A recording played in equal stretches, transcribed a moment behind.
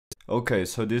Okay,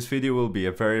 so this video will be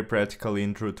a very practical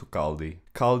intro to Kaldi.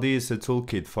 Kaldi is a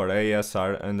toolkit for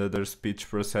ASR and other speech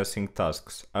processing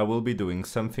tasks. I will be doing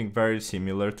something very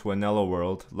similar to an Hello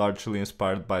World, largely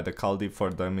inspired by the Kaldi for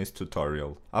Dummies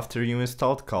tutorial. After you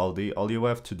installed Kaldi, all you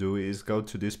have to do is go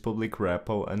to this public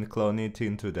repo and clone it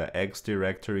into the X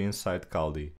directory inside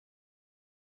Kaldi.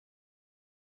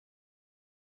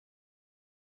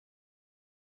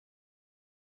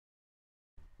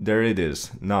 There it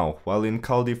is. Now, while in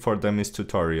Kaldi for Dummies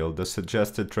tutorial, the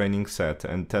suggested training set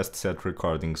and test set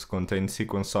recordings contain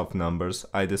sequence of numbers,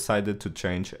 I decided to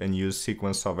change and use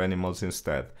sequence of animals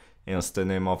instead, hence the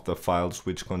name of the files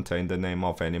which contain the name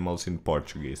of animals in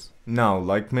Portuguese. Now,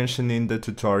 like mentioned in the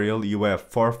tutorial, you have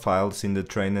 4 files in the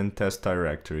train and test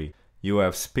directory. You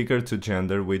have speaker to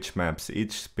gender, which maps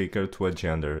each speaker to a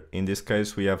gender. In this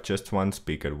case, we have just one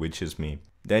speaker, which is me.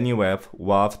 Then you have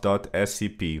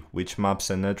wav.scp, which maps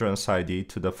an address ID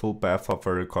to the full path of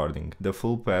a recording. The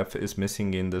full path is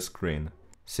missing in the screen.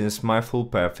 Since my full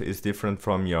path is different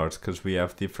from yours because we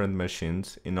have different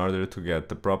machines, in order to get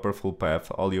the proper full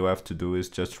path, all you have to do is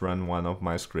just run one of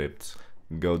my scripts.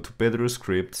 Go to Pedro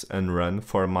scripts and run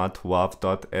format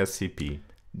wav.scp.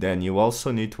 Then you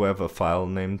also need to have a file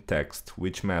named text,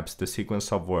 which maps the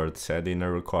sequence of words said in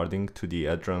a recording to the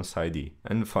address ID.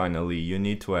 And finally, you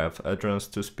need to have address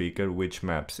to speaker, which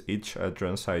maps each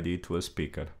address ID to a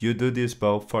speaker. You do this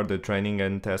both for the training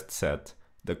and test set.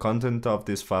 The content of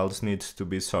these files needs to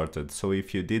be sorted, so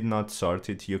if you did not sort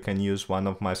it, you can use one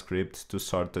of my scripts to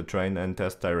sort the train and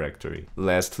test directory.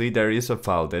 Lastly, there is a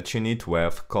file that you need to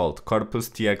have called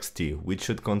corpus.txt, which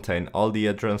should contain all the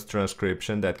address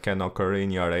transcription that can occur in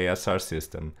your ASR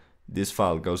system. This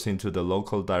file goes into the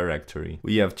local directory.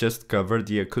 We have just covered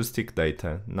the acoustic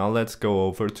data. Now let's go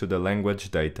over to the language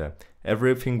data.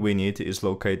 Everything we need is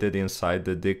located inside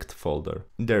the dict folder.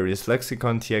 There is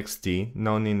lexicon.txt,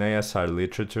 known in ASR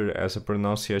literature as a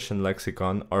pronunciation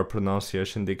lexicon or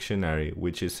pronunciation dictionary,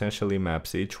 which essentially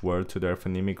maps each word to their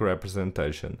phonemic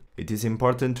representation. It is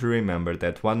important to remember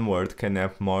that one word can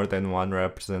have more than one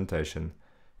representation.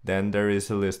 Then there is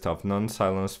a list of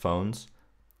non-silence phones,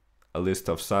 a list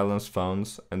of silence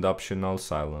phones, and optional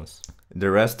silence. The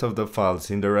rest of the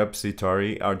files in the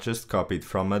repository are just copied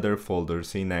from other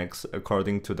folders in X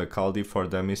according to the Kaldi for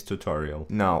Dummies tutorial.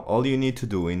 Now, all you need to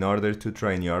do in order to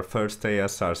train your first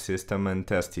ASR system and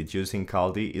test it using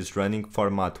Kaldi is running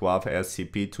format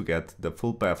wav.scp to get the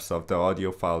full paths of the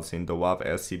audio files in the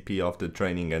wav.scp of the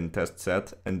training and test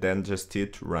set, and then just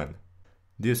hit run.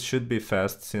 This should be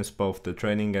fast since both the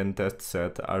training and test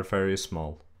set are very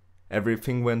small.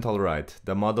 Everything went alright,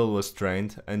 the model was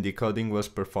trained and decoding was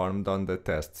performed on the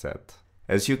test set.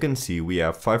 As you can see, we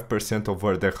have 5% of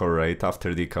word echo rate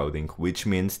after decoding, which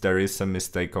means there is some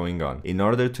mistake going on. In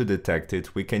order to detect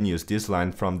it, we can use this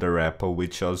line from the repo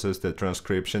which shows us the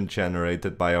transcription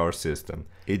generated by our system.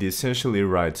 It essentially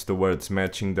writes the words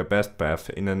matching the best path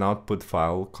in an output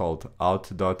file called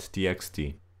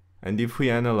out.txt. And if we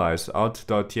analyze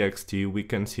out.txt, we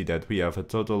can see that we have a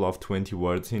total of 20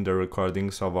 words in the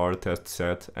recordings of our test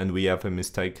set, and we have a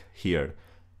mistake here.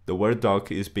 The word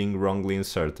doc is being wrongly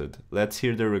inserted. Let's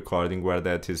hear the recording where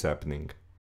that is happening.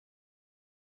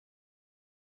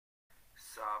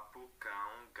 Sapo,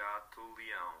 cão, gato,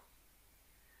 leão.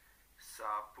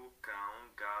 Sapo,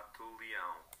 cão, gato,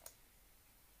 leão.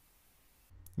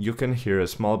 You can hear a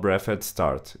small breath at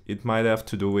start. It might have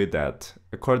to do with that.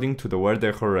 According to the word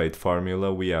echo rate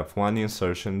formula, we have 1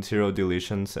 insertion, 0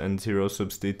 deletions and 0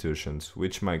 substitutions,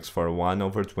 which makes for 1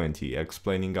 over 20,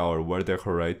 explaining our word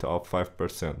echo rate of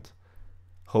 5%.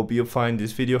 Hope you find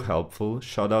this video helpful.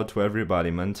 Shout out to everybody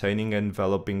maintaining and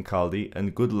developing Kaldi,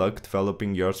 and good luck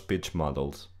developing your speech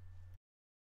models.